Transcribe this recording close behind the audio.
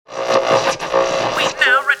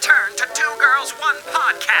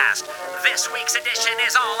podcast. This week's edition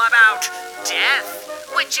is all about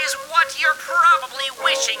death, which is what you're probably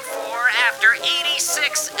wishing for after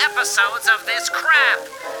 86 episodes of this crap.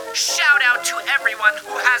 Shout out to everyone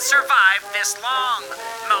who has survived this long,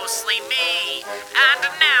 mostly me. And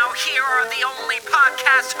now here are the only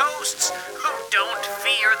podcast hosts who don't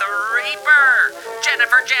fear the Reaper,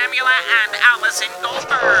 Jennifer Jamula and Allison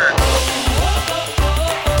Goldberg.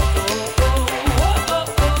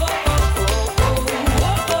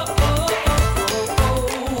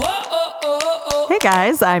 Hey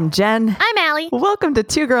guys, I'm Jen. I'm Allie. Welcome to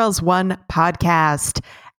Two Girls, One Podcast.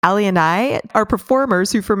 Allie and I are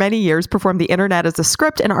performers who for many years performed the internet as a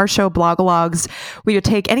script in our show Blogalogs. We would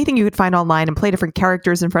take anything you could find online and play different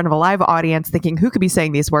characters in front of a live audience thinking who could be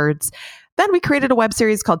saying these words. Then we created a web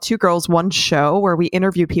series called Two Girls, One Show where we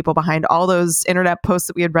interview people behind all those internet posts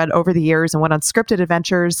that we had read over the years and went on scripted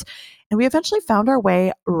adventures. And we eventually found our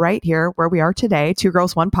way right here where we are today, Two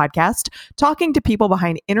Girls, One Podcast, talking to people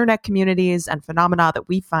behind internet communities and phenomena that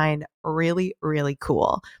we find really, really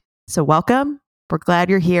cool. So welcome. We're glad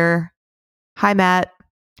you're here. Hi, Matt.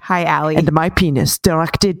 Hi, Allie. And my penis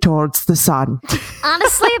directed towards the sun.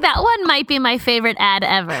 Honestly, that one might be my favorite ad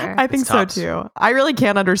ever. I think so, too. I really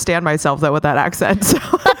can't understand myself, though, with that accent. So.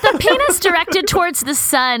 But the penis directed towards the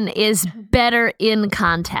sun is better in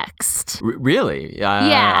context. Really?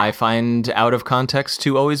 Yeah. I find out of context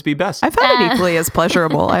to always be best. I found it equally as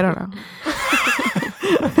pleasurable. I don't know.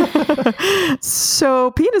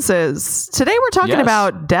 So, penises. Today we're talking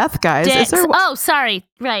about death, guys. Dicks. Oh, sorry.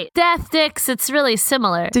 Right. Death, dicks. It's really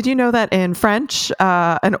similar. Did you know that in French,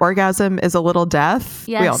 an orgasm is a little death?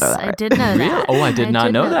 Yes, we all know that, right? I did know that. Oh, I did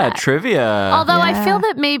not know that. Trivia. Although I feel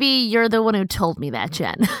that maybe you're the one who told me that,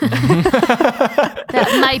 Jen.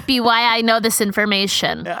 That might be why I know this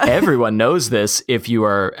information. Everyone knows this if you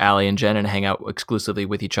are Allie and Jen and hang out exclusively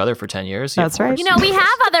with each other for 10 years. That's right. You know, we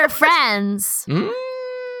have other friends.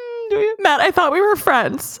 Do you? Matt, I thought we were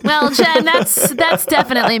friends. Well, Jen, that's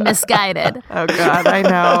definitely misguided. Oh, God, I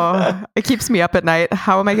know. It keeps me up at night.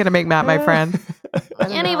 How am I going to make Matt my friend?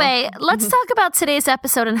 Anyway, let's talk about today's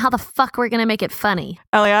episode and how the fuck we're going to make it funny.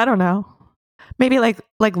 Ellie, I don't know. Maybe like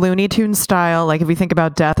Looney Tunes style, like if we think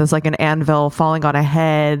about death as like an anvil falling on a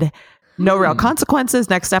head. No real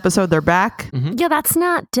consequences. Next episode, they're back. Mm-hmm. Yeah, that's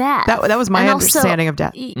not death. That was my understanding of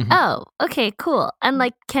death. Oh, okay, cool. And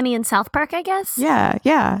like Kenny in South Park, I guess?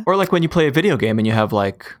 Yeah. Or like when you play a video game and you have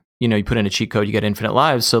like, you put in a cheat code, you get infinite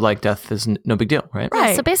lives. So like death is no big deal, right?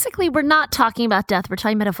 Yeah, so basically we're not talking about death. We're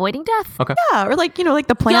talking about avoiding death. Okay. Yeah, or like, like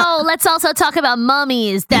the plant. Yo, let's also talk about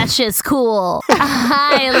mummies. That shit's cool.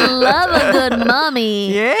 I love a good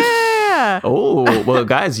mummy. Yeah. Oh, well,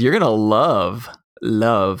 guys, you're going to love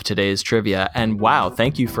today's trivia. And wow,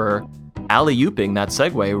 thank you for alley-ooping that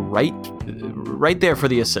segue right there for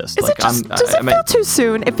the assist. Does it feel too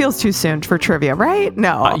soon? It feels too soon for trivia, right?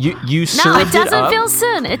 No. You served No, it doesn't up. feel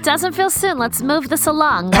soon. It doesn't feel soon. Let's move this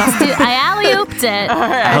along. I alley-ooped it.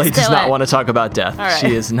 Allie does not want to talk about death. Right.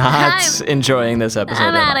 She is not enjoying this episode.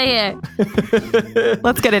 I'm out of here.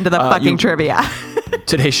 Let's get into the fucking trivia.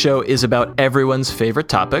 Today's show is about everyone's favorite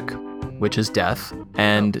topic, which is death.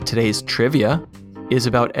 And today's trivia is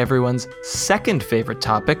about everyone's second favorite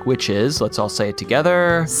topic, which is, let's all say it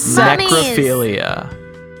together, Mummies. necrophilia.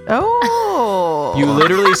 Oh. You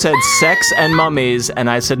literally said sex and mummies, and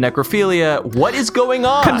I said necrophilia. What is going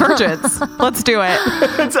on? Convergence. Let's do it.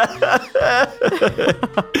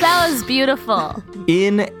 That was beautiful.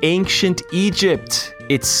 In ancient Egypt,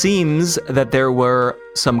 it seems that there were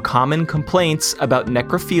some common complaints about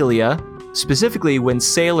necrophilia, specifically when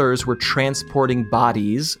sailors were transporting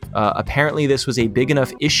bodies. Apparently, this was a big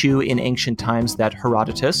enough issue in ancient times that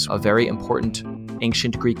Herodotus, a very important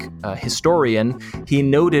ancient Greek historian, he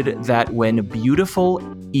noted that when beautiful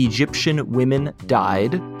Egyptian women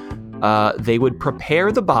died, they would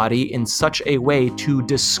prepare the body in such a way to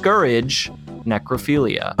discourage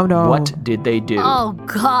necrophilia. Oh, no. What did they do? Oh,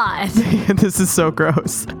 God. This is so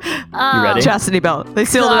gross. You ready? Chastity belt. They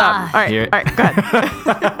sealed it up. All right, go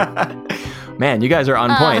ahead. Man, you guys are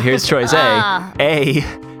on point. Here's choice A. A,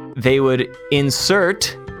 they would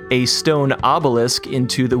insert a stone obelisk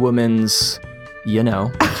into the woman's,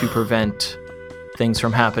 to prevent things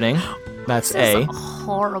from happening. That's A.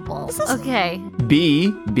 Horrible. Okay.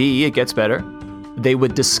 B, it gets better. They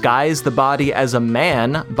would disguise the body as a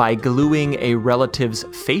man by gluing a relative's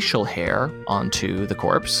facial hair onto the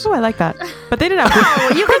corpse. Oh, I like that. But they didn't have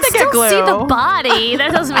glue. You can still see the body.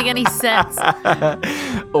 That doesn't make any sense.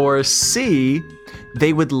 Or C,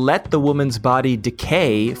 they would let the woman's body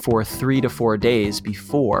decay for 3 to 4 days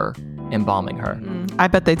before embalming her. I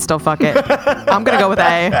bet they'd still fuck it. I'm going to go with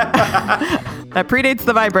A. That predates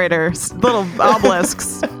the vibrators. Little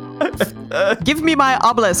obelisks. Give me my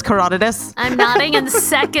obelisk, Herodotus. I'm nodding and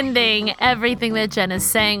seconding everything that Jen is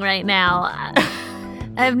saying right now.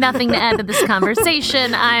 I have nothing to add to this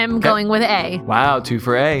conversation. I'm going with A. Wow, 2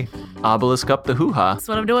 for A. Obelisk up the hoo-ha. That's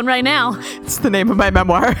what I'm doing right now. It's the name of my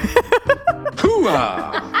memoir.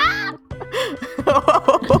 Hoo-ah!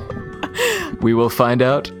 We will find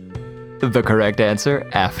out the correct answer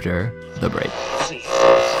after the break.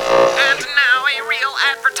 And now a real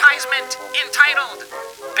advertisement entitled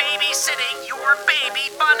Babysitting Your Baby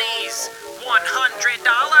Bunnies.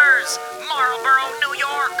 $100, Marlboro, New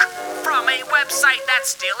York, from a website that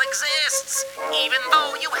still exists, even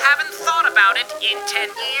though you haven't thought about it in 10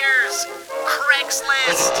 years.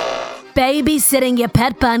 Craigslist. Babysitting your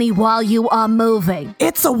pet bunny while you are moving.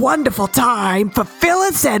 It's a wonderful time for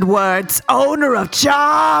Phyllis Edwards, owner of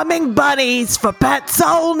Charming Bunnies for Pets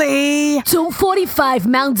Only. 245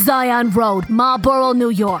 Mount Zion Road, Marlboro, New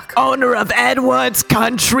York. Owner of Edwards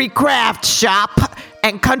Country Craft Shop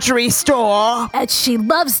and Country Store. And she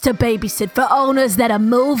loves to babysit for owners that are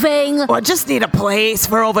moving. Or just need a place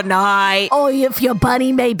for overnight. Or if your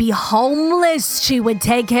bunny may be homeless, she would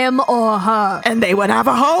take him or her. And they would have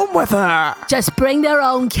a home with her. Just bring their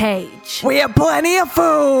own cage. We have plenty of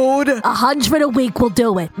food. 100 a week will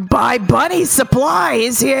do it. Buy bunny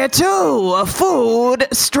supplies here too. Food,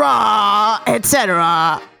 straw,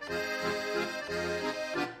 etc.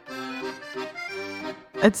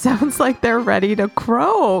 It sounds like they're ready to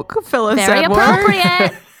croak, Phyllis Very Edwards.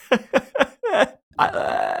 appropriate.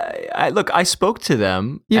 I spoke to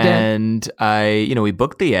them. You did? And we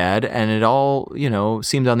booked the ad and it all,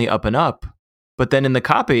 seemed on the up and up. But then in the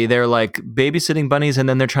copy, they're like babysitting bunnies and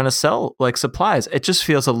then they're trying to sell like supplies. It just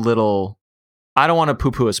feels a little, I don't want to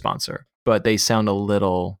poo-poo a sponsor, but they sound a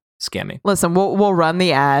little scammy. Listen, we'll run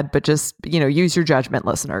the ad, but just, use your judgment,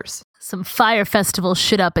 listeners. Some Fire Festival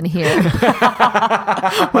shit up in here.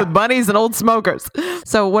 With bunnies and old smokers.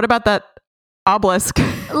 So what about that obelisk?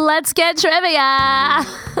 Let's get trivia.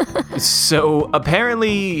 So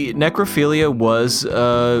apparently necrophilia was,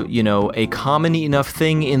 a common enough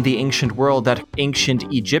thing in the ancient world that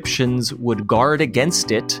ancient Egyptians would guard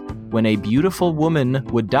against it. When a beautiful woman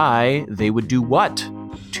would die, they would do what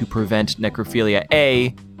to prevent necrophilia?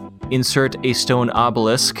 A, insert a stone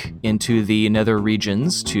obelisk into the nether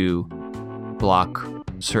regions to block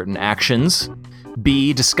certain actions.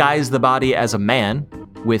 B, disguise the body as a man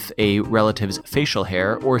with a relative's facial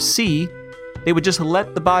hair. Or C, they would just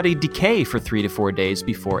let the body decay for 3 to 4 days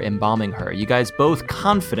before embalming her. You guys both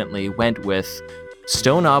confidently went with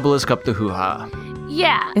stone obelisk up the hoo-ha.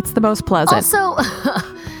 Yeah. It's the most pleasant. Also,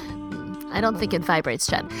 I don't think it vibrates,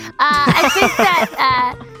 Jen. I think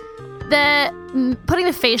that putting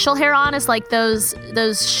the facial hair on is like those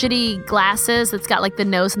shitty glasses that's got like the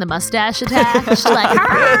nose and the mustache attached. Like,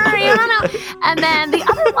 you don't know. And then the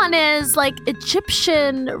other one is like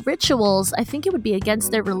Egyptian rituals. I think it would be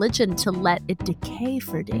against their religion to let it decay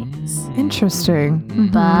for days. Interesting.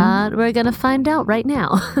 But we're going to find out right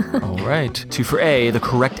now. All right. 2 for A. The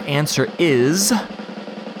correct answer is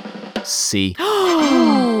C.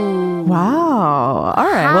 Wow.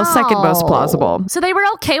 All right. Well, second most plausible. So they were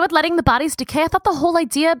okay with letting the bodies decay? I thought the whole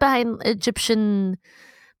idea behind Egyptian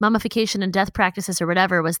mummification and death practices or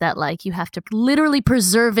whatever was that like you have to literally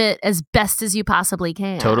preserve it as best as you possibly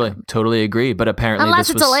can. Totally agree. But apparently unless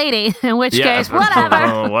this it's a lady, in which case,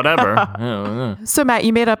 whatever. Whatever. So Matt,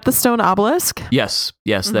 you made up the stone obelisk? Yes,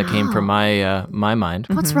 that came from my mind.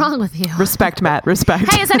 What's wrong with you? Respect, Matt.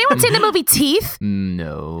 Respect. Hey, has anyone seen the movie Teeth?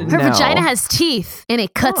 No. Her No. vagina has teeth and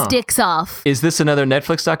it cuts dicks off. Is this another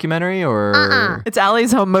Netflix documentary or? It's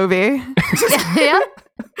Allie's home movie.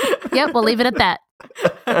 Yep, we'll leave it at that.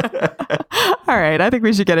 All right. I think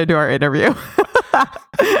we should get into our interview.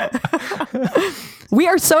 We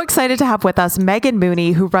are so excited to have with us Megan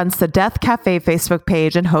Mooney, who runs the Death Cafe Facebook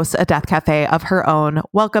page and hosts a Death Cafe of her own.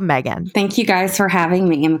 Welcome, Megan. Thank you guys for having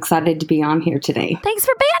me. I'm excited to be on here today. Thanks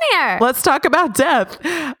for being here. Let's talk about death.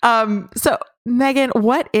 So, Megan,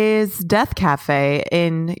 what is Death Cafe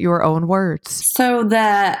in your own words? So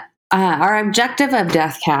our objective of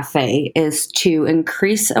Death Cafe is to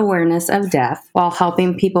increase awareness of death while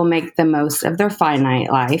helping people make the most of their finite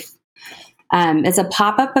life. It's a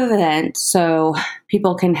pop-up event, so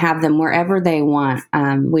people can have them wherever they want.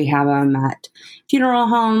 We have them at funeral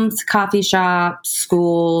homes, coffee shops,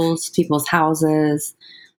 schools, people's houses,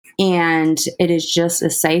 and it is just a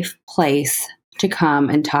safe place to come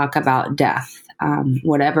and talk about death,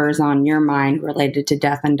 whatever is on your mind related to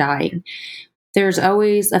death and dying. There's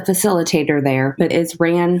always a facilitator there, but it's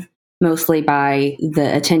ran mostly by the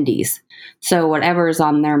attendees. So whatever is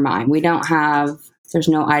on their mind. There's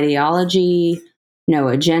no ideology, no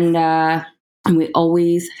agenda. And we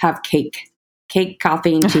always have cake,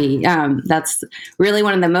 coffee, and tea. That's really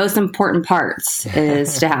one of the most important parts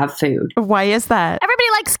is to have food. Why is that? Everybody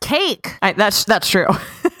likes cake. That's true.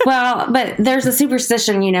 Well, but there's a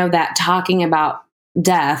superstition, that talking about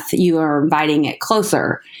death, you are inviting it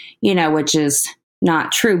closer, which is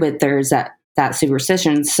not true, but there's that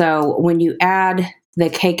superstition. So when you add the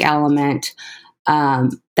cake element,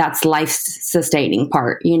 that's life sustaining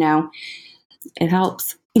part, it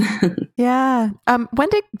helps. Yeah. When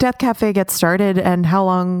did Death Cafe get started, and how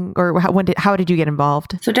long, or how did you get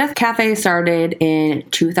involved? So Death Cafe started in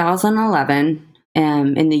 2011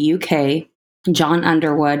 in the UK. John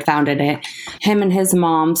Underwood founded it. Him and his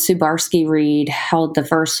mom, Sue Barsky-Reed, held the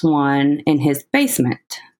first one in his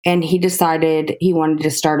basement. And he decided he wanted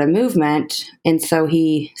to start a movement. And so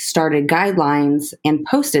he started guidelines and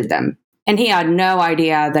posted them. And he had no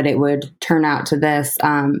idea that it would turn out to this.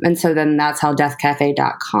 And so then that's how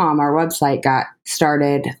deathcafe.com, our website, got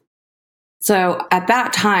started. So at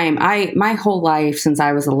that time, my whole life since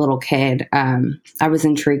I was a little kid, I was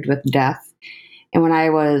intrigued with death. And when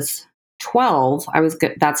I was 12,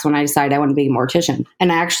 that's when I decided I wanted to be a mortician.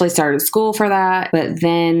 And I actually started school for that. But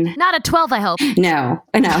then... Not at 12, I hope. No.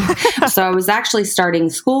 So I was actually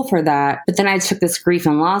starting school for that. But then I took this grief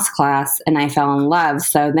and loss class and I fell in love.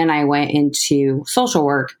 So then I went into social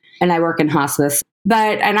work and I work in hospice.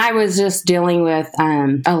 And I was just dealing with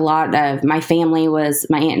a lot of... My family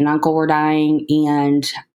my aunt and uncle were dying and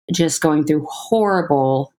just going through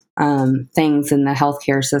horrible things in the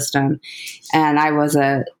healthcare system. And I was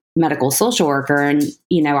a medical social worker, and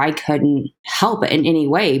I couldn't help in any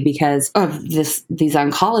way because of these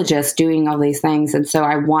oncologists doing all these things. And so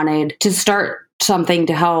I wanted to start something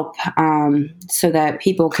to help so that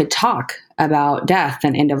people could talk about death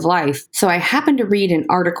and end of life. So I happened to read an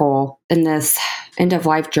article in this end of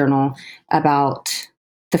life journal about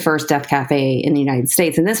the first Death Cafe in the United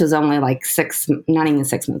States. And this was only like not even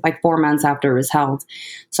 6 months, like 4 months after it was held.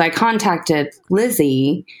 So I contacted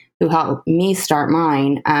Lizzie, who helped me start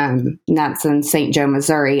mine. And that's in St. Joe,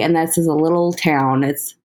 Missouri. And this is a little town.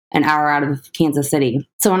 It's an hour out of Kansas City.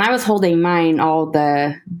 So when I was holding mine, all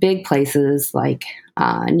the big places like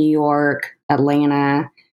New York, Atlanta,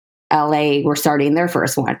 LA were starting their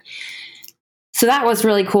first one. So that was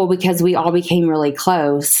really cool because we all became really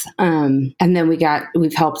close. And then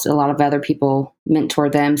we've helped a lot of other people, mentor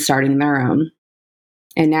them starting their own.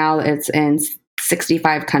 And now it's in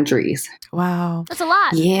 65 countries. Wow. That's a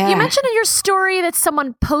lot. Yeah. You mentioned in your story that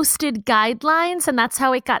someone posted guidelines and that's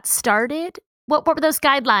how it got started. What were those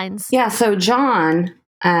guidelines? Yeah. So John,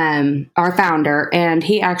 our founder, and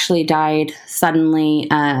he actually died suddenly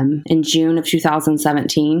in June of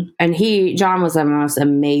 2017. And John was the most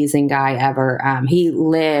amazing guy ever. He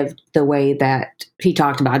lived the way that he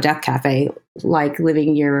talked about Death Cafe, like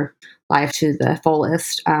living your life to the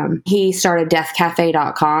fullest. He started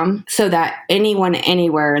deathcafe.com so that anyone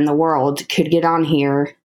anywhere in the world could get on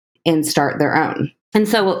here and start their own. And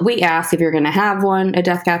so we ask, if you're going to have a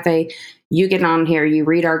Death Cafe, you get on here, you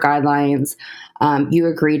read our guidelines, you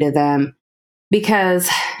agree to them, because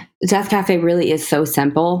Death Cafe really is so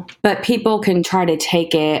simple, but people can try to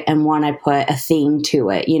take it and want to put a theme to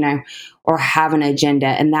it, or have an agenda,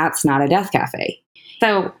 and that's not a Death Cafe.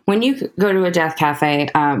 So when you go to a Death Cafe,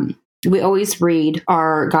 we always read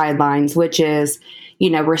our guidelines, which is,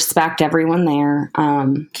 respect everyone there,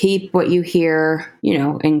 keep what you hear,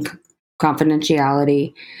 in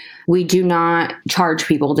confidentiality. We do not charge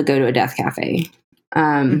people to go to a Death Cafe.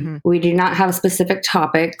 We do not have specific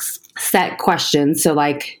topics, set questions. So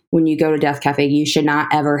like when you go to Death Cafe, you should not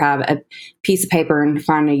ever have a piece of paper in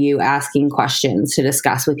front of you asking questions to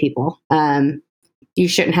discuss with people. You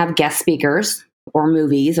shouldn't have guest speakers or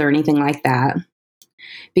movies or anything like that.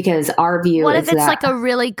 Because our view what is if it's that, like a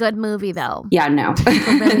really good movie, though? Yeah, no.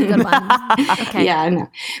 A really good one. Okay. Yeah, no.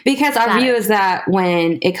 Because our view is that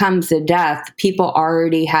when it comes to death, people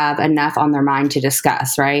already have enough on their mind to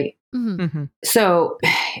discuss, right? Mm-hmm. Mm-hmm. So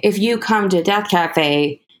if you come to Death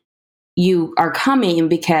Cafe, you are coming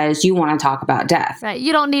because you want to talk about death. Right.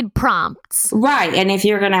 You don't need prompts. Right. And if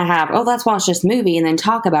you're going to have, let's watch this movie and then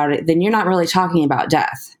talk about it, then you're not really talking about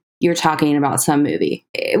death. You're talking about some movie.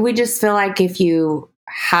 We just feel like if you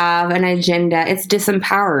have an agenda, it's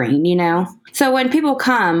disempowering, So when people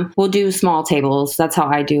come, we'll do small tables. That's how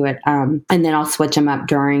I do it. And then I'll switch them up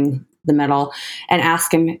during the middle and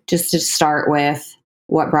ask them just to start with,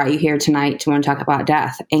 what brought you here tonight to want to talk about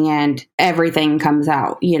death? And everything comes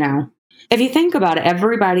out, If you think about it,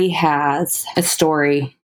 everybody has a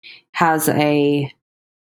story, has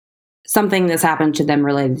something that's happened to them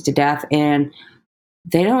related to death, and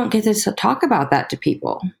they don't get to talk about that to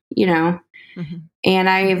people, And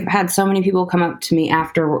I've had so many people come up to me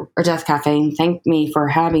after a Death Cafe and thank me for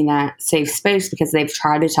having that safe space because they've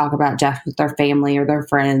tried to talk about death with their family or their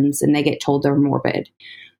friends and they get told they're morbid.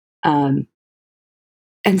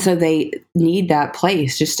 And so they need that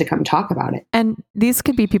place just to come talk about it. And these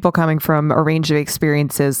could be people coming from a range of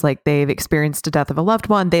experiences, like they've experienced the death of a loved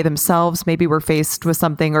one, they themselves maybe were faced with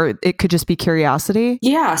something, or it could just be curiosity.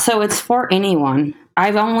 Yeah, so it's for anyone.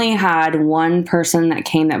 I've only had one person that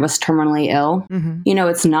came that was terminally ill. You know,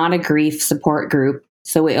 it's not a grief support group.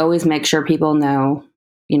 So we always make sure people know,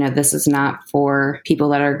 you know, this is not for people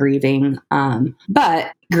that are grieving.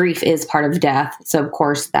 But grief is part of death. So, of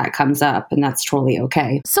course, that comes up and that's totally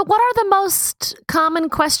okay. So what are the most common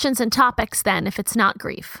questions and topics then if it's not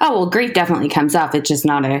grief? Oh, well, grief definitely comes up. It's just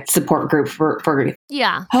not a support group for grief.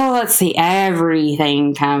 Yeah. Oh, let's see.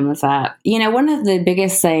 Everything comes up. You know, one of the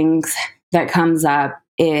biggest things that comes up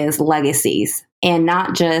is legacies. And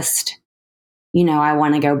not just, you know, I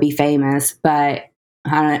want to go be famous, but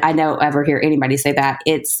I don't ever hear anybody say that.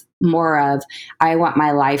 It's more of, I want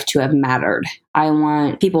my life to have mattered. I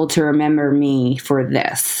want people to remember me for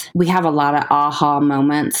this. We have a lot of aha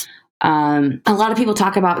moments. A lot of people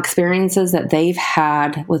talk about experiences that they've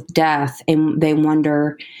had with death and they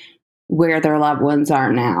wonder where their loved ones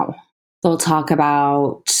are now. They'll talk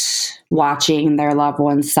about watching their loved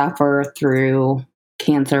ones suffer through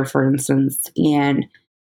cancer, for instance, and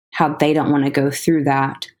how they don't want to go through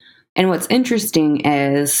that. And what's interesting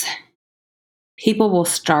is people will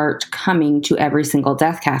start coming to every single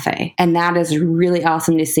Death Cafe. And that is really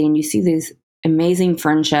awesome to see. And you see these amazing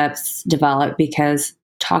friendships develop because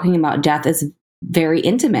talking about death is very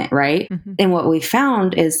intimate, right? And what we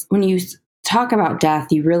found is when you talk about death,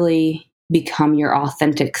 you really become your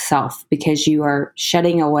authentic self because you are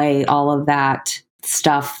shedding away all of that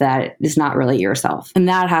stuff that is not really yourself. And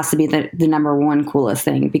that has to be the number one coolest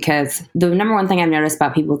thing, because the number one thing I've noticed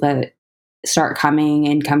about people that start coming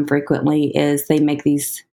and come frequently is they make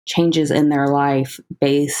these changes in their life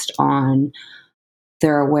based on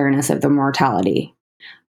their awareness of their mortality.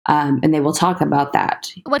 And they will talk about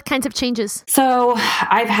that. What kinds of changes? So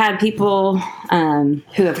I've had people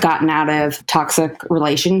who have gotten out of toxic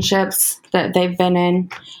relationships that they've been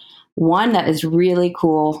in. One that is really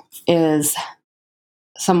cool is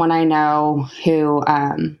someone I know who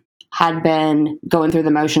had been going through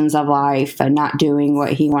the motions of life and not doing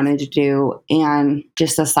what he wanted to do and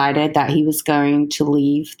just decided that he was going to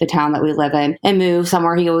leave the town that we live in and move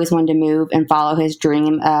somewhere he always wanted to move and follow his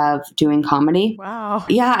dream of doing comedy. Wow.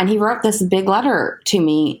 Yeah. And he wrote this big letter to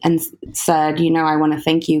me and said, you know, I want to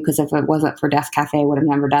thank you because if it wasn't for Death Cafe, I would have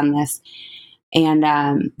never done this. And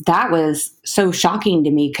that was so shocking to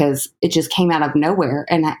me because it just came out of nowhere.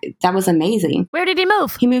 And that was amazing. Where did he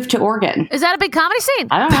move? He moved to Oregon. Is that a big comedy scene?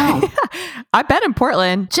 I don't know. I bet in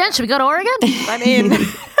Portland. Jen, should we go to Oregon? I mean,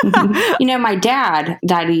 You know, my dad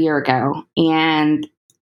died a year ago and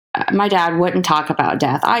my dad wouldn't talk about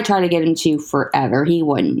death. I tried to get him to forever. He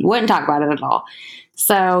wouldn't talk about it at all.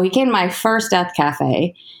 So he came to my first Death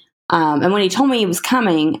Cafe. And when he told me he was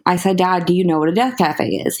coming, I said, Dad, do you know what a Death Cafe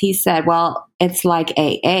is? He said, well, it's like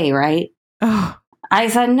AA, right? oh, I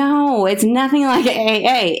said, no, it's nothing like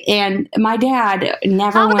AA. And my dad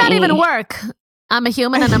never How would went that even work? I'm a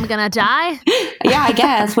human and I'm going to die? Yeah, I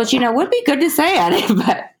guess, which, you know, would be good to say at it.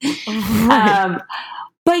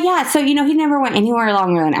 But yeah, so, you know, he never went anywhere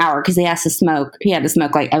longer than an hour because he has to smoke. He had to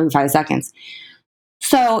smoke like every 5 seconds.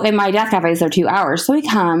 So in my Death Cafes, they're 2 hours. So he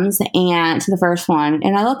comes and to the first one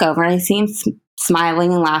and I look over and I see him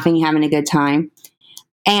smiling and laughing, having a good time.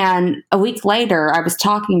 And a week later, I was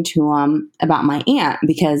talking to him about my aunt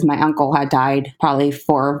because my uncle had died probably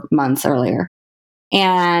 4 months earlier.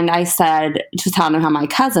 And I said, just telling him how my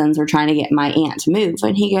cousins were trying to get my aunt to move.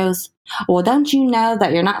 And he goes, well, don't you know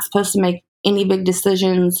that you're not supposed to make any big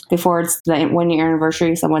decisions before it's the 1-year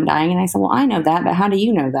anniversary of someone dying? And I said, well, I know that, but how do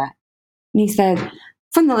you know that? And he said,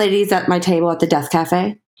 from the ladies at my table at the Death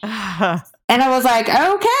Cafe. And I was like,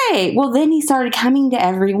 okay. Well, then he started coming to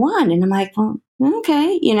every one. And I'm like, well,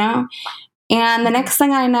 okay, you know. And the next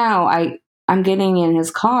thing I know, I'm getting in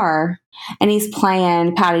his car and he's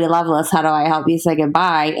playing Patti Loveless, How Do I Help You Say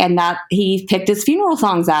Goodbye? And that he picked his funeral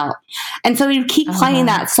songs out. And so he'd keep playing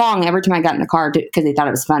that song every time I got in the car because he thought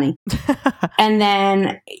it was funny. And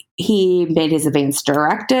then he made his advance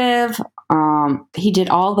directive. He did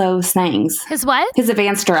all those things. His what? His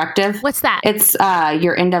advance directive. What's that? It's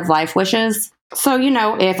your end of life wishes. So, you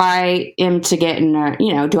know, if I am to get in a,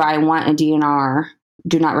 you know, do I want a DNR?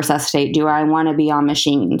 Do not resuscitate? Do I want to be on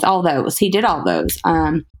machines? All those. He did all those.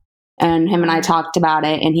 And him and I talked about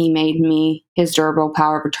it and he made me his durable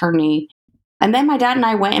power of attorney. And then my dad and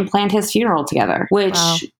I went and planned his funeral together, which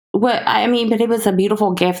But it was a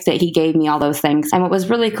beautiful gift that he gave me all those things. And what was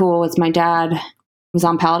really cool was my dad was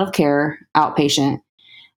on palliative care, outpatient.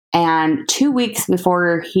 And 2 weeks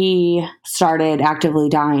before he started actively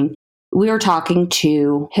dying, we were talking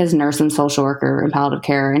to his nurse and social worker in palliative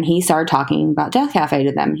care, and he started talking about Death Cafe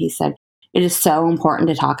to them. He said, it is so important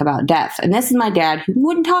to talk about death. And this is my dad who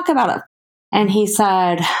wouldn't talk about it. And he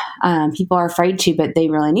said, people are afraid to, but they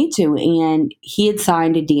really need to. And he had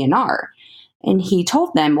signed a DNR. And he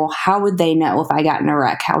told them, well, how would they know if I got in a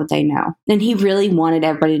wreck? How would they know? And he really wanted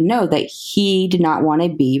everybody to know that he did not want to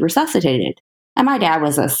be resuscitated. And my dad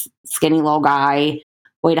was a skinny little guy,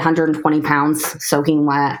 weighed 120 pounds, soaking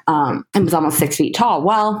wet, and was almost 6 feet tall.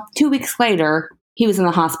 Well, 2 weeks later, he was in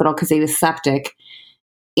the hospital because he was septic.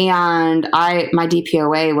 And my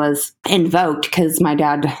DPOA was invoked because my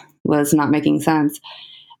dad was not making sense.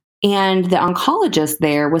 And the oncologist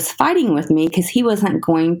there was fighting with me because he wasn't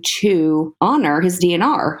going to honor his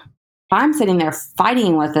DNR. I'm sitting there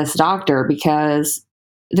fighting with this doctor because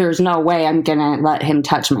there's no way I'm going to let him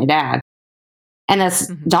touch my dad. And this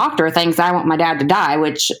doctor thinks I want my dad to die,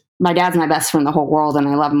 which my dad's my best friend in the whole world and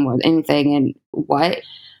I love him more than anything. And what?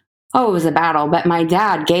 Oh, it was a battle. But my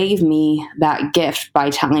dad gave me that gift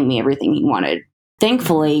by telling me everything he wanted.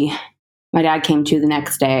 Thankfully, my dad came to the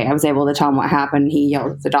next day. I was able to tell him what happened. He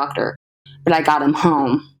yelled at the doctor, but I got him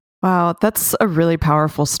home. Wow, that's a really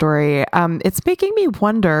powerful story. It's making me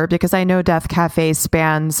wonder, because I know Death Cafe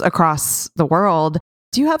spans across the world.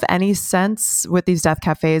 Do you have any sense with these death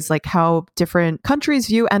cafes, like how different countries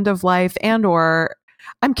view end of life, and or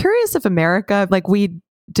I'm curious if America, like we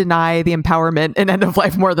deny the empowerment in end of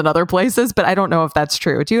life more than other places, but I don't know if that's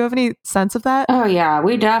true. Do you have any sense of that? Oh yeah,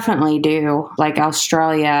 we definitely do. Like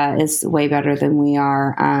Australia is way better than we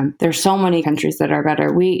are. There's so many countries that are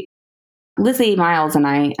better. Lizzie Miles and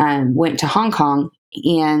I went to Hong Kong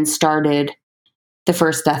and started the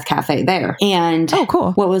first death cafe there. And oh,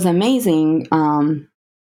 cool. What was amazing,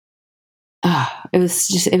 it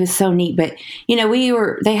was so neat. But,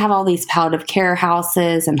 they have all these palliative care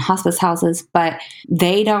houses and hospice houses, but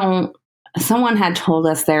someone had told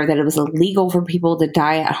us there that it was illegal for people to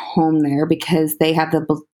die at home there because they have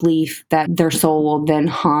the belief that their soul will then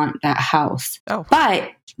haunt that house. Oh.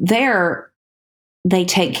 But they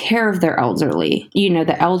take care of their elderly.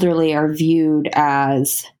 The elderly are viewed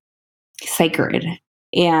as sacred.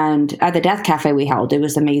 And at the Death Cafe we held, it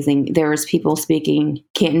was amazing. There was people speaking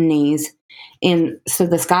Cantonese. And so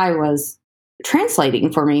this guy was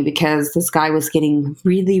translating for me because this guy was getting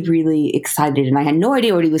really, really excited. And I had no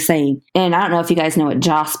idea what he was saying. And I don't know if you guys know what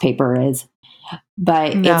joss paper is,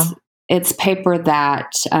 but no. It's paper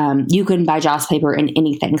that you can buy joss paper in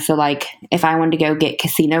anything. So like if I wanted to go get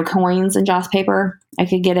casino coins and joss paper, I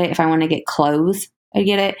could get it. If I want to get clothes, I'd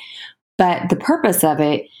get it. But the purpose of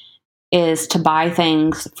it is to buy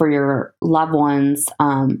things for your loved ones,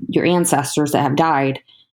 your ancestors that have died.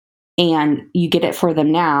 And you get it for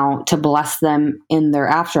them now to bless them in their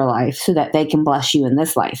afterlife so that they can bless you in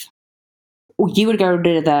this life. You would go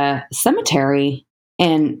to the cemetery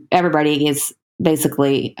and everybody is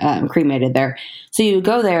basically cremated there. So you would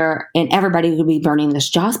go there and everybody would be burning this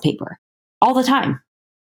joss paper all the time.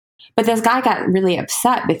 But this guy got really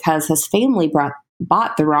upset because his family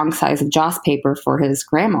bought the wrong size of joss paper for his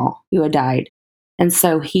grandma who had died. And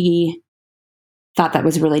so he thought that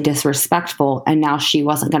was really disrespectful, and now she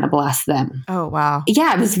wasn't going to bless them. Oh, wow.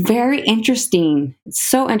 Yeah, it was very interesting. It's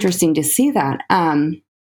so interesting to see that.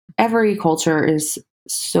 Every culture is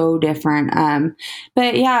so different.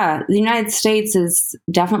 But yeah, the United States is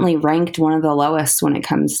definitely ranked one of the lowest when it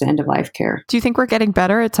comes to end-of-life care. Do you think we're getting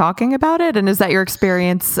better at talking about it? And is that your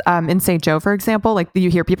experience in St. Joe, for example? Like, do you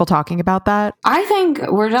hear people talking about that? I think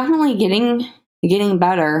we're definitely getting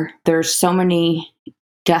better. There's so many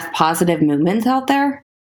death positive movements out there.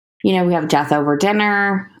 We have Death Over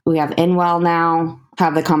Dinner. We have InWell now.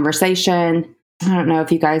 Have the Conversation. I don't know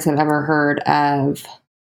if you guys have ever heard of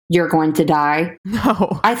You're Going to Die.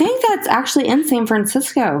 No. I think that's actually in San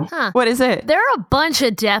Francisco. Huh. What is it? There are a bunch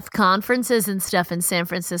of death conferences and stuff in San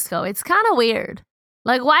Francisco. It's kind of weird.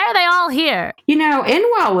 Like, why are they all here?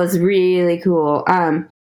 InWell was really cool.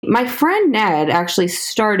 My friend Ned actually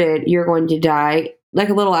started You're Going to Die like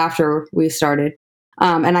a little after we started.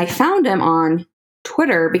 And I found him on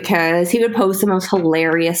Twitter because he would post the most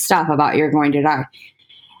hilarious stuff about You're Going to Die.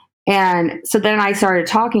 And so then I started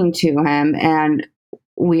talking to him and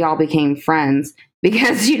we all became friends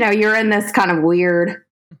because, you're in this kind of weird,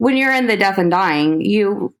 when you're in the death and dying,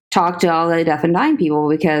 you talk to all the death and dying people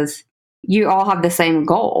because you all have the same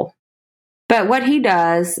goal. But what he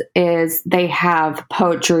does is they have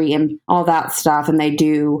poetry and all that stuff, and they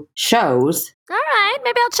do shows. All right,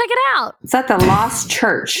 maybe I'll check it out. It's at the Lost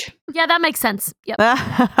Church. Yeah, that makes sense. Yep.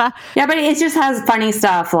 Yeah, but it just has funny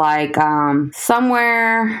stuff like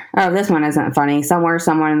somewhere. Oh, this one isn't funny. Somewhere,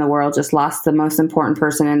 someone in the world just lost the most important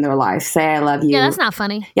person in their life. Say I love you. Yeah, that's not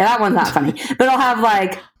funny. Yeah, that one's not funny. But it'll have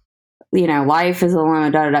like, life is a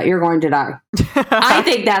limit. Da, da, da, you're going to die. I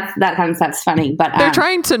think that kind of stuff's funny. But They're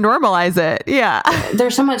trying to normalize it. Yeah.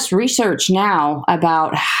 There's so much research now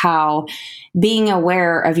about how being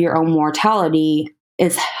aware of your own mortality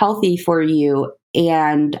is healthy for you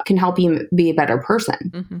and can help you be a better person.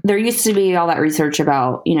 Mm-hmm. There used to be all that research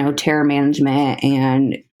about, terror management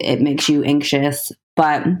and it makes you anxious.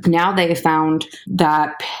 But now they found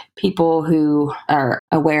that people who are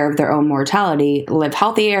aware of their own mortality live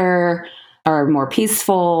healthier, are more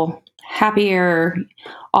peaceful, happier,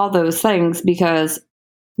 all those things. Because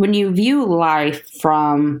when you view life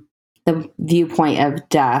from the viewpoint of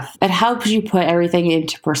death, it helps you put everything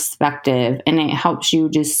into perspective and it helps you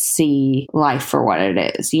just see life for what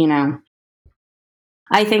it is,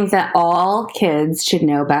 I think that all kids should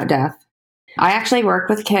know about death. I actually work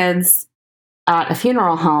with kids at a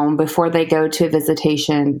funeral home before they go to a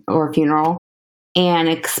visitation or funeral and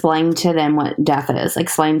explain to them what death is,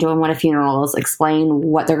 explain to them what a funeral is, explain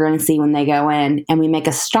what they're going to see when they go in, and we make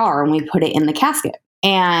a star and we put it in the casket.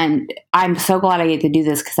 And I'm so glad I get to do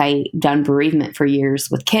this because I've done bereavement for years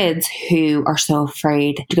with kids who are so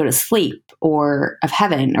afraid to go to sleep or of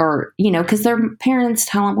heaven or, because their parents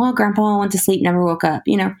tell them, well, grandpa went to sleep, never woke up,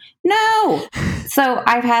 no. So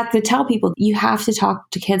I've had to tell people you have to talk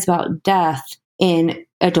to kids about death in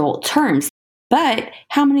adult terms. But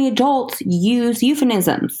how many adults use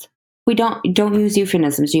euphemisms? We don't use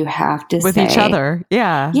euphemisms. You have to with say, each other.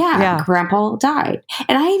 Yeah. Yeah. Grandpa died.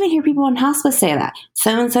 And I even hear people in hospice say that.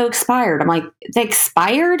 So-and-so expired. I'm like, they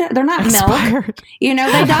expired? They're not milk. They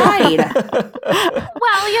died.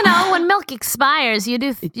 Well, when milk expires, you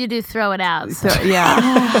do throw it out. So.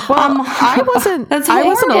 Yeah. Well, I wasn't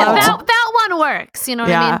allowed to. That one works. You know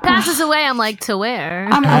what I mean? Passes away. I'm like, to where?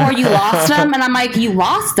 Or you lost them. And I'm like, you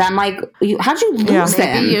lost them. Like, how'd you lose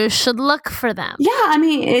them? Maybe you should look for them. Yeah. I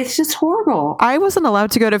mean, it's just horrible. I wasn't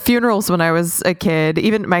allowed to go to funerals when I was a kid.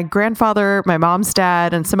 Even my grandfather, my mom's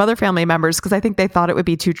dad, and some other family members, because I think they thought it would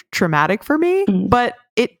be too traumatic for me. Mm. But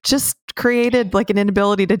it just created like an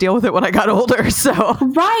inability to deal with it when I got older. So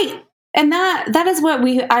right. And that is what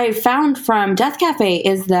I found from Death Cafe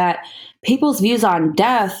is that people's views on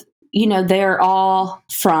death, they're all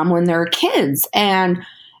from when they're kids. And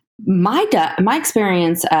my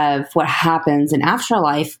experience of what happens in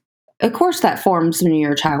afterlife, of course, that forms when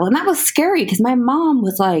you're a child. And that was scary because my mom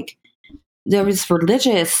was like, there was a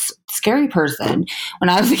religious, scary person when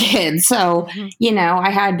I was a kid. So, I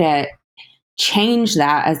had to change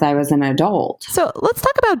that as I was an adult. So let's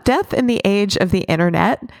talk about death in the age of the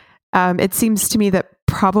internet. It seems to me that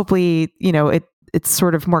probably, it's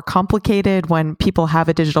sort of more complicated when people have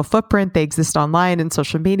a digital footprint. They exist online and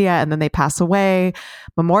social media, and then they pass away.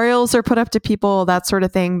 Memorials are put up to people, that sort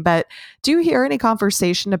of thing. But do you hear any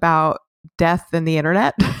conversation about death and the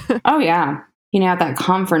internet? Oh, yeah. At that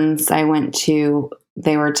conference I went to,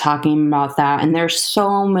 they were talking about that. And there's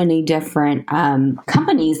so many different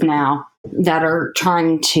companies now that are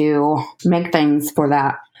trying to make things for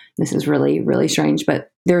that. This is really, really strange.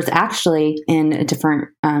 But there's actually in different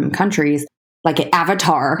countries, like an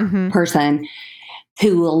avatar person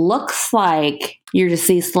who looks like your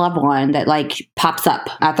deceased loved one that like pops up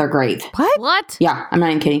at their grave. What? Yeah, I'm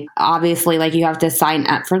not even kidding. Obviously, like you have to sign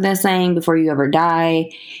up for this thing before you ever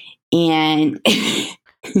die. And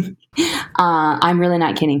I'm really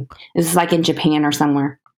not kidding. This is like in Japan or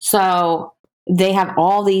somewhere. So they have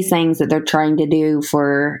all these things that they're trying to do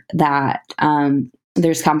for that.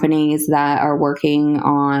 There's companies that are working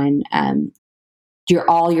on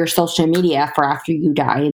all your social media for after you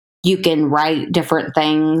die. You can write different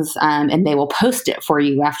things and they will post it for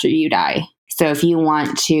you after you die. So if you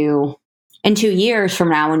want to, in 2 years from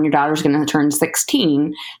now, when your daughter's going to turn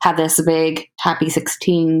 16, have this big happy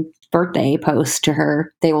 16 birthday post to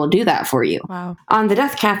her, they will do that for you. Wow. On the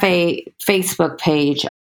Death Cafe Facebook page,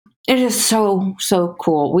 it is so, so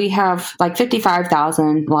cool. We have like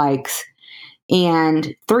 55,000 likes.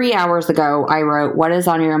 And 3 hours ago, I wrote, what is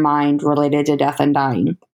on your mind related to death and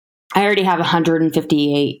dying? I already have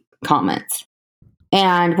 158 comments.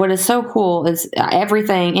 And what is so cool is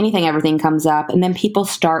everything comes up, and then people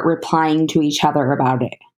start replying to each other about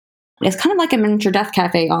it. It's kind of like a miniature Death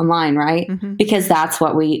Cafe online, right? Mm-hmm. Because that's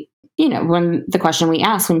what we when the question we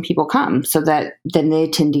ask when people come, so that then the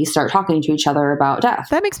attendees start talking to each other about death.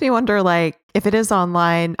 That makes me wonder, like, if it is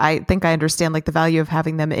online, I think I understand like the value of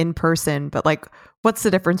having them in person, but like, what's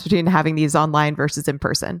the difference between having these online versus in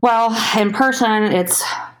person? Well, in person, it's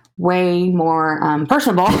way more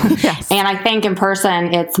personable. Yes. And I think in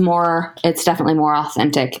person, it's definitely more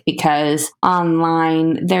authentic, because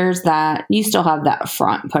online, you still have that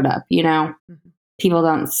front put up, People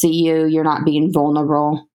don't see you. You're not being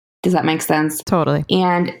vulnerable. Does that make sense? Totally.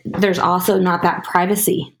 And there's also not that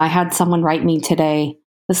privacy. I had someone write me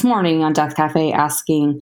this morning on Death Cafe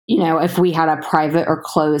asking, if we had a private or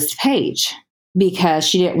closed page, because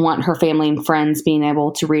she didn't want her family and friends being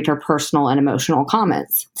able to read her personal and emotional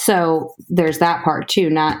comments. So there's that part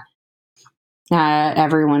too. Not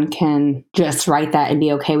everyone can just write that and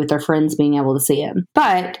be okay with their friends being able to see it.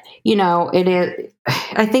 But, it is,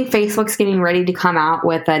 I think Facebook's getting ready to come out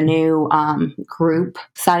with a new group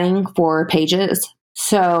setting for pages.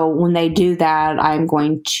 So when they do that, I'm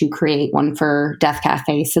going to create one for Death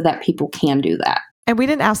Cafe so that people can do that. And we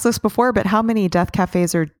didn't ask this before, but how many death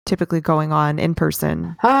cafes are typically going on in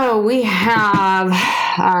person? Oh, we have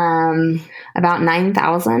about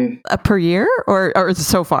 9,000 per year, or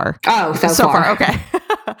so far? Oh, so far. Okay.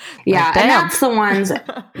 Yeah, Damn. and that's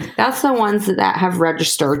the ones that have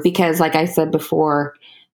registered, because, like I said before,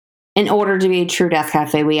 in order to be a true Death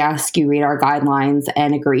Cafe, we ask you read our guidelines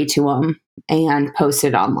and agree to them and post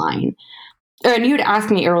it online. And you'd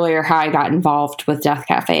asked me earlier how I got involved with Death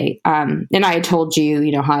Cafe. And I had told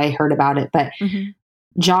you, how I heard about it. But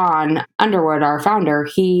John Underwood, our founder,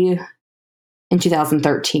 he, in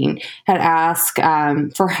 2013, had asked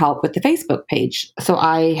for help with the Facebook page. So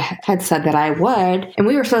I had said that I would. And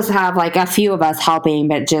we were supposed to have like a few of us helping,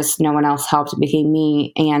 but just no one else helped. It became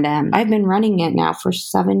me. And I've been running it now for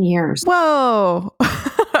 7 years. Whoa.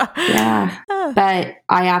 Yeah. But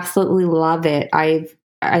I absolutely love it.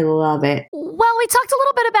 I love it. Well, we talked a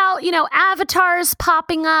little bit about, avatars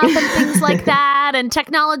popping up and things like that, and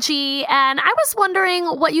technology. And I was wondering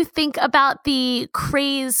what you think about the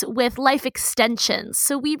craze with life extensions.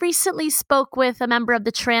 So we recently spoke with a member of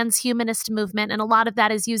the transhumanist movement, and a lot of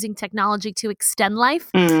that is using technology to extend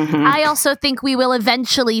life. Mm-hmm. I also think we will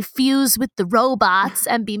eventually fuse with the robots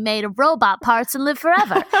and be made of robot parts and live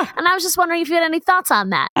forever. And I was just wondering if you had any thoughts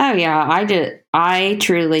on that. Oh, yeah, I did. I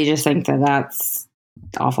truly just think that that's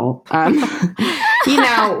awful.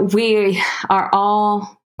 We are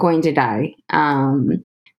all going to die.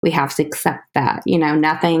 We have to accept that,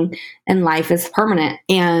 nothing in life is permanent,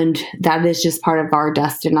 and that is just part of our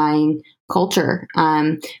death denying culture.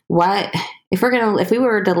 If we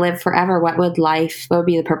were to live forever, what would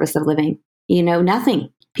be the purpose of living? Nothing.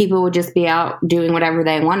 People would just be out doing whatever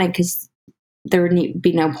they wanted, because there would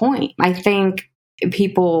be no point. I think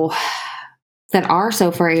people that are so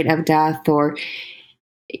afraid of death, or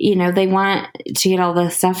they want to get all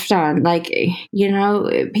this stuff done. Like,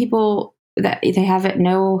 people that they have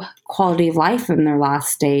no quality of life in their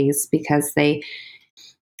last days because they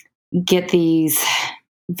get these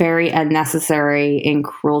very unnecessary and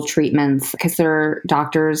cruel treatments because their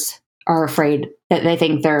doctors are afraid that they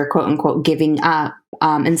think they're quote unquote giving up,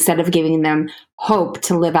 instead of giving them hope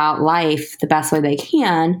to live out life the best way they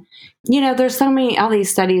can. There's all these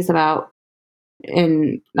studies about,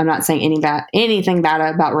 and I'm not saying anything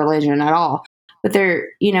bad about religion at all, but they're,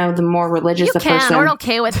 the more religious person. We're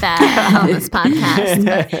okay with that on this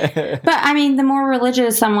podcast. But I mean, the more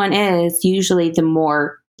religious someone is, usually the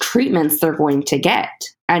more treatments they're going to get.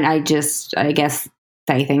 And I guess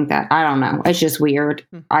they think that. I don't know. It's just weird.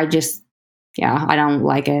 I don't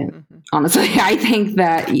like it. Honestly, I think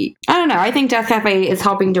that, I don't know. I think Death Cafe is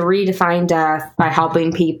helping to redefine death by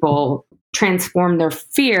helping people transform their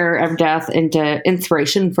fear of death into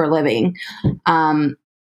inspiration for living. And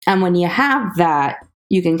when you have that,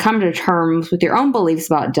 you can come to terms with your own beliefs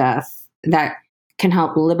about death that can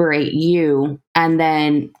help liberate you. And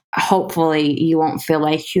then hopefully you won't feel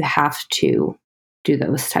like you have to do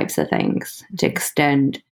those types of things to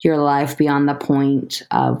extend your life beyond the point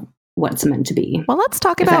of what's meant to be. Well, let's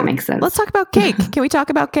talk that makes sense. Let's talk about cake. Can we talk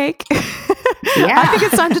about cake? Yeah. I think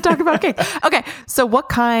it's time to talk about cake. Okay. So what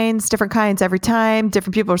kinds, different kinds every time,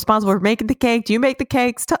 different people are responsible for making the cake. Do you make the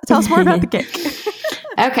cakes? Tell us more about the cake.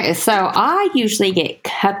 Okay. So I usually get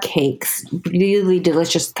cupcakes, really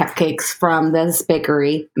delicious cupcakes from this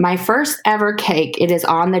bakery. My first ever cake, it is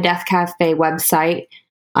on the Death Cafe website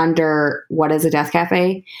under What is a Death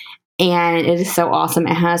Cafe? And it is so awesome.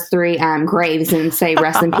 It has 3 graves and say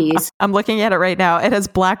rest in peace. I'm looking at it right now. It has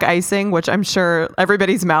black icing, which I'm sure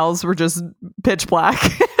everybody's mouths were just pitch black.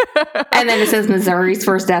 And then it says Missouri's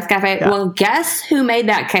first death cafe. Yeah. Well, guess who made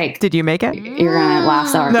that cake? Did you make it? You're gonna laugh.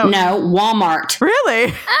 Sorry. No. No, Walmart.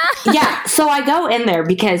 Really? Yeah. So I go in there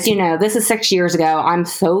because, this is 6 years ago. I'm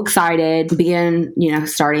so excited to begin,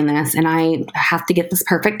 starting this, and I have to get this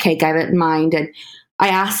perfect cake. I have it in mind. And I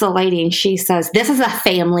asked the lady, and she says, "This is a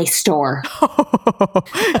family store." There's no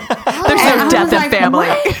And I death was in like, family.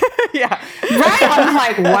 "What?" Yeah. Right? I was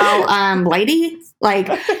like, well, lady,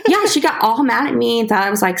 yeah, she got all mad at me and thought I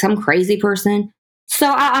was like some crazy person. So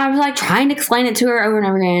I was like trying to explain it to her over and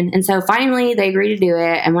over again. And so finally they agreed to do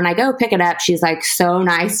it. And when I go pick it up, she's like so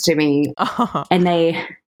nice to me. And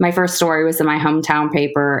my first story was in my hometown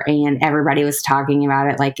paper, and everybody was talking about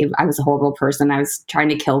it like I was a horrible person. I was trying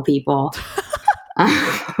to kill people.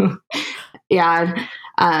 Yeah.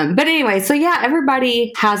 But anyway, so yeah,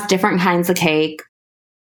 everybody has different kinds of cake.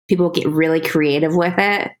 People get really creative with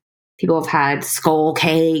it. People have had skull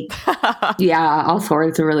cake. Yeah, all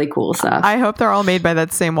sorts of really cool stuff. I hope they're all made by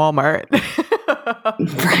that same Walmart.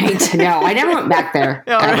 Right. No, I never went back there,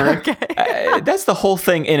 ever. Okay. That's the whole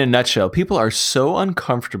thing in a nutshell. People are so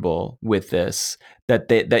uncomfortable with this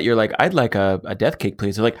that you're like, I'd like a death cake,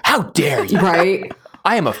 please. They're like, how dare you? Right.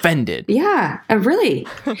 I am offended. Yeah, really.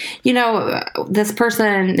 This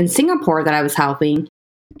person in Singapore that I was helping,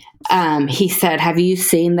 he said, "Have you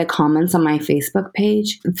seen the comments on my Facebook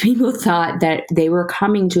page? People thought that they were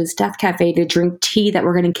coming to his death cafe to drink tea that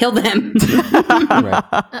were going to kill them."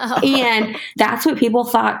 Right. And that's what people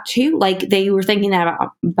thought too. Like they were thinking that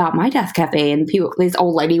about my death cafe, and this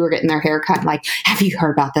old lady were getting their hair cut. Like, "Have you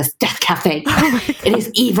heard about this death cafe? It is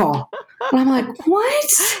evil." And I'm like,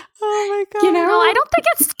 "What?" Oh my God. No, I don't think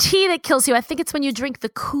it's tea that kills you. I think it's when you drink the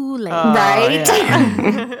Kool-Aid. Right?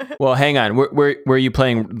 yeah. Well, hang on. Were you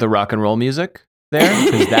playing the rock and roll music there?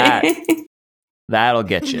 Because that'll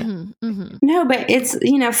get you. Mm-hmm, mm-hmm. No, but it's,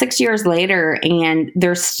 6 years later and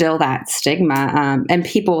there's still that stigma. And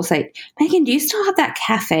people will say, "Megan, do you still have that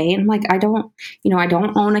cafe?" And I'm like, I don't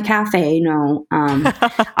own a cafe. No.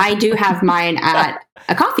 I do have mine at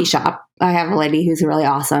a coffee shop. I have a lady who's really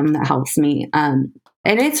awesome that helps me.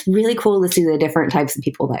 And it's really cool to see the different types of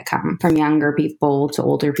people that come, from younger people to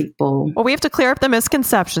older people. Well, we have to clear up the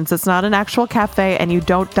misconceptions. It's not an actual cafe, and you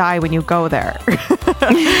don't die when you go there.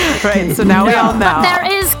 Right. So now we all know.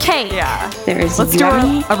 There is cake. Yeah. There's Let's do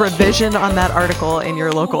a revision on that article in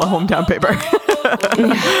your local hometown paper.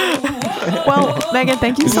 Well, Megan,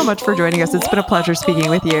 thank you so much for joining us. It's been a pleasure speaking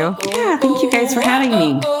with you. Yeah, thank you guys for having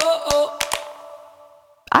me.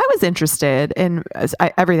 I was interested in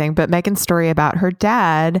everything, but Megan's story about her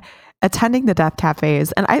dad attending the death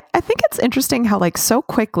cafes. And I think it's interesting how so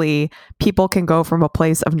quickly people can go from a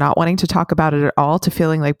place of not wanting to talk about it at all to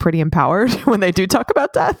feeling pretty empowered when they do talk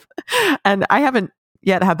about death. And I haven't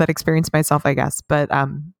yet had that experience myself, I guess. But I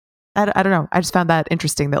don't know. I just found that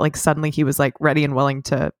interesting that suddenly he was ready and willing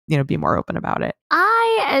to, be more open about it.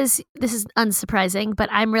 This is unsurprising, but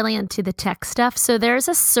I'm really into the tech stuff. So there's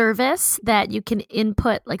a service that you can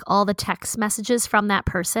input all the text messages from that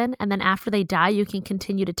person. And then after they die, you can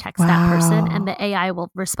continue to text that person and the AI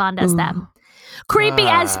will respond as them. Creepy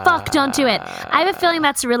as fuck. Don't do it. I have a feeling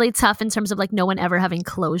that's really tough in terms of no one ever having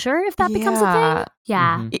closure if that becomes a thing.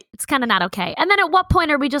 Yeah. Mm-hmm. It's kind of not okay. And then at what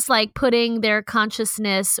point are we just putting their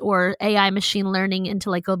consciousness or AI machine learning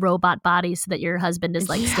into a robot body so that your husband is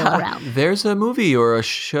still around? There's a movie or a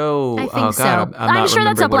show. I think oh, so. God, I'm I'm not sure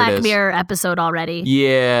that's a remembering what it Black is. Mirror episode already.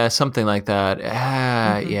 Yeah, something like that.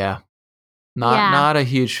 Yeah. Not a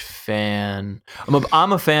huge fan.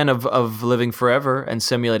 I'm a fan of living forever and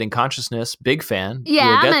simulating consciousness. Big fan. Yeah,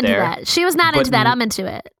 We'll I'm get into there. that. She was not But into that. I'm into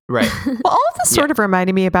it. Right. Well, all of this sort of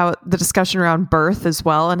reminded me about the discussion around birth as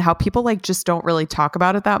well, and how people just don't really talk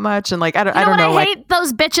about it that much. And I don't know. I hate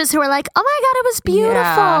those bitches who are like, "Oh my God, it was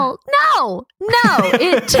beautiful." Yeah. No,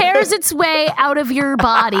 it tears its way out of your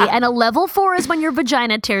body. And a level 4 is when your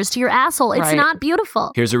vagina tears to your asshole. It's Right. not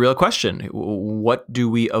beautiful. Here's a real question. What do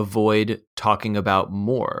we avoid talking about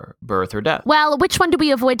more, birth or death? Well, which one do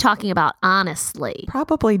we avoid talking about, honestly?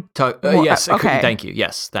 Probably. Well, yes. okay. Thank you.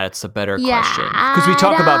 Yes, that's a better Yeah, question. Because we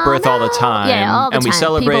talk about birth all the time. Yeah, all the and time. we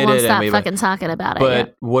celebrate People won't it. stop and we fucking talking about it.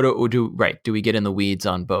 But what do we get in the weeds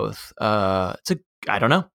on both? I don't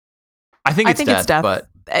know. I think it's death, but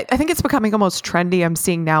I think it's becoming almost trendy. I'm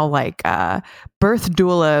seeing now birth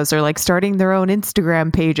doulas or like starting their own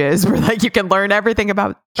Instagram pages where like you can learn everything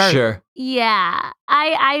about birth. Sure. Yeah.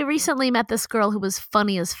 I recently met this girl who was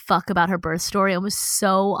funny as fuck about her birth story and was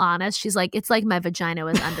so honest. She's like, it's like my vagina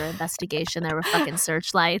was under investigation. There were fucking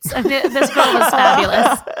searchlights. And this girl was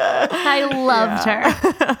fabulous. I loved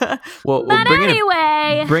her. Well, But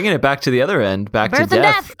anyway. bringing it back to the other end, back Birth to and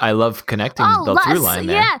death. death. I love connecting the through line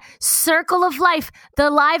there. Yeah. Circle of Life. The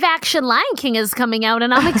live action Lion King is coming out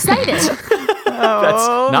and I'm excited. That's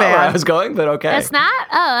not where I was going, but okay. That's not?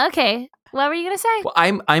 Oh, okay. What were you going to say?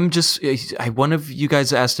 Well, I'm just. One of you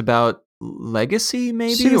guys asked about legacy,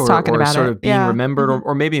 maybe, She was talking about sort it. of being Yeah. remembered,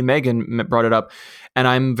 or maybe Megan brought it up, and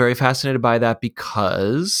I'm very fascinated by that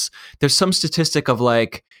because there's some statistic of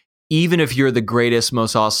like, even if you're the greatest,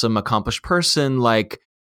 most awesome, accomplished person, like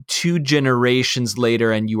 2 generations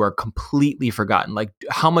later and you are completely forgotten. Like,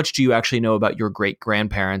 how much do you actually know about your great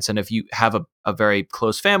grandparents? And if you have a very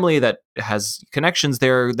close family that has connections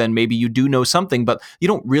there, then maybe you do know something, but you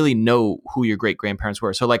don't really know who your great grandparents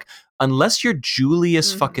were. So like, unless you're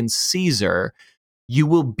Julius fucking Caesar, you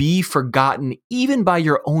will be forgotten even by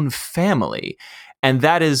your own family. And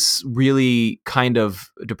that is really kind of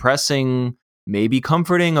depressing, maybe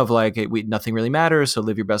comforting, of like, nothing really matters, so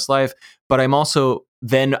live your best life. But I'm also,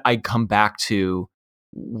 then I come back to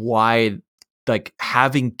why like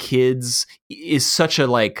having kids is such a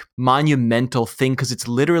like monumental thing, because it's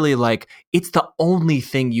literally like, it's the only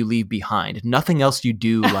thing you leave behind. Nothing else you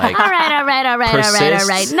do like All right.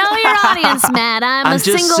 persists. Know your audience, Matt. I'm I'm a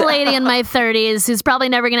just single lady in my 30s who's probably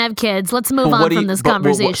never going to have kids. Let's move on from this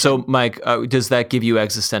conversation. So Mike, does that give you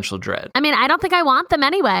existential dread? I mean, I don't think I want them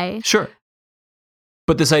anyway. Sure.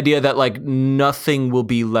 But this idea that like nothing will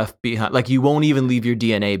be left behind, like you won't even leave your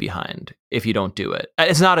DNA behind if you don't do it.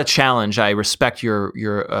 It's not a challenge. I respect your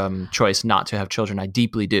choice not to have children. I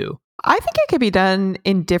deeply do. I think it could be done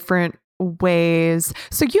in different ways.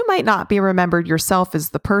 So you might not be remembered yourself as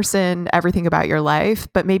the person, everything about your life,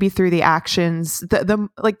 but maybe through the actions, the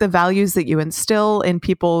like the values that you instill in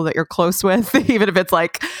people that you're close with, even if it's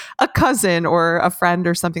like a cousin or a friend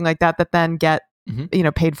or something like that, that then get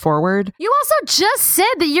paid forward. You also just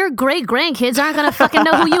said that your great grandkids aren't going to fucking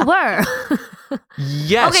know who you were.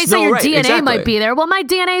 Yes. Okay, so no, your right, DNA exactly. might be there. Well, my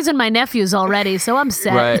DNA's in my nephews already, so I'm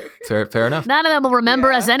set. Right. Fair enough. None of them will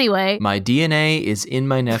remember us anyway. My DNA is in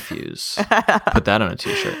my nephews. Put that on a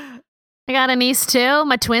t-shirt. I got a niece too.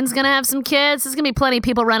 My twin's gonna have some kids. There's gonna be plenty of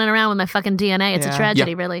people running around with my fucking DNA. It's a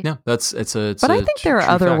tragedy, really. No, it's But I think there are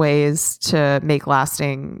other ways to make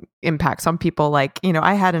lasting impact. Some people, like,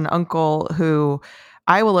 I had an uncle who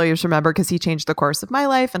I will always remember because he changed the course of my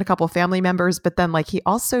life and a couple of family members. But then, like, he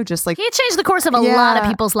also just like he changed the course of a lot of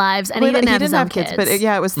people's lives, and he didn't have his own kids. But it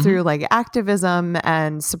was through like activism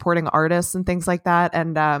and supporting artists and things like that.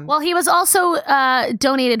 And well, he was also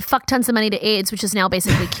donated fuck tons of money to AIDS, which is now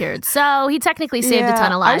basically cured. So he technically saved a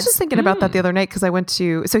ton of lives. I was just thinking about that the other night because I went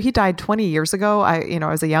to. So he died 20 years ago. I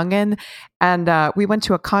was a youngin', and we went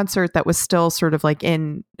to a concert that was still sort of like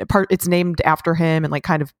in part. It's named after him and like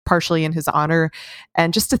kind of partially in his honor.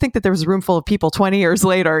 And just to think that there was a room full of people 20 years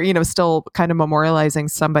later, still kind of memorializing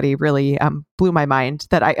somebody really blew my mind.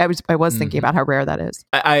 That I was thinking about how rare that is.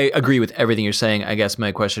 I agree with everything you're saying. I guess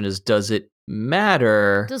my question is, does it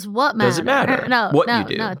matter? Does what matter? Does it matter? No, you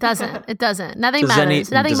do? No, it doesn't. It doesn't. Nothing Does matters.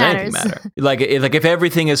 Nothing does matters. anything matter? Like if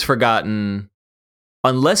everything is forgotten,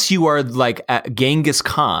 unless you are like Genghis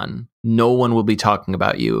Khan, no one will be talking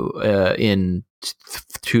about you in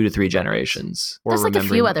 2 to 3 generations, or There's like a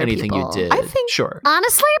remembering few other anything people. you did. I think- sure.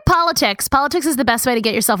 Honestly, politics. Politics is the best way to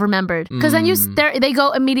get yourself remembered because then they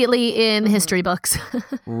go immediately in history books.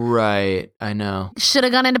 Right. I know. Should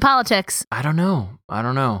have gone into politics. I don't know. Well,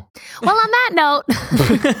 on that note,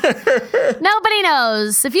 nobody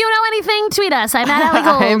knows. If you know anything, tweet us. I'm at Allie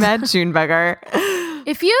Gold. I'm at Junebugger.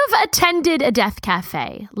 If you've attended a death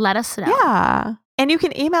cafe, let us know. Yeah. And you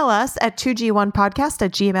can email us at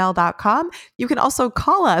 2g1podcast@gmail.com. You can also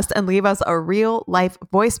call us and leave us a real life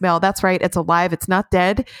voicemail. That's right. It's alive. It's not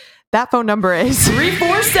dead. That phone number is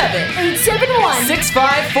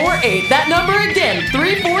 347-871-6548. That number again,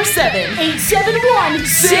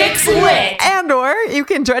 347-871-6LIT. And or you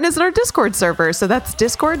can join us in our Discord server. So that's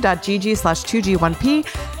discord.gg/2g1p.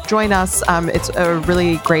 Join us. It's a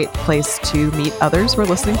really great place to meet others who are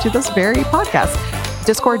listening to this very podcast.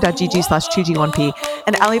 Discord.gg/2g1p.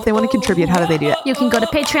 And Allie, if they want to contribute, how do they do that? You can go to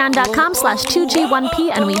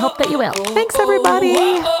patreon.com/2g1p and we hope that you will. Thanks, everybody.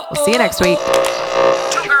 We'll see you next week.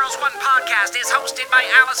 Two Girls, One Podcast is hosted by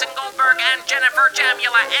Allison Goldberg and Jennifer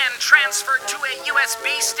Jamula and transferred to a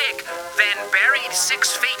USB stick, then buried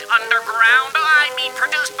 6 feet underground.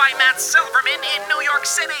 Produced by Matt Silverman in New York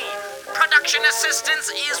City. Production assistance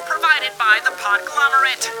is provided by the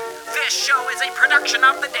Podglomerate. This show is a production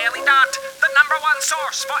of The Daily Dot, the #1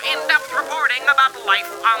 source for in-depth reporting about life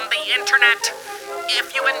on the internet.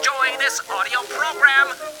 If you enjoy this audio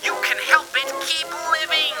program, you can help it keep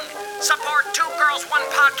living. Support Two Girls, One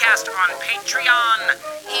Podcast on Patreon.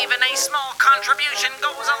 Even a small contribution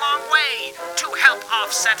goes a long way to help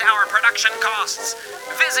offset our production costs.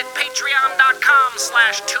 Visit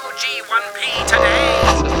patreon.com/2G1P today.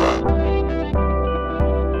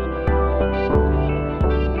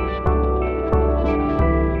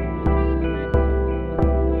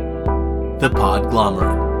 The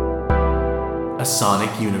Podglomerate. A sonic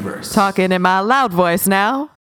universe. Talking in my loud voice now.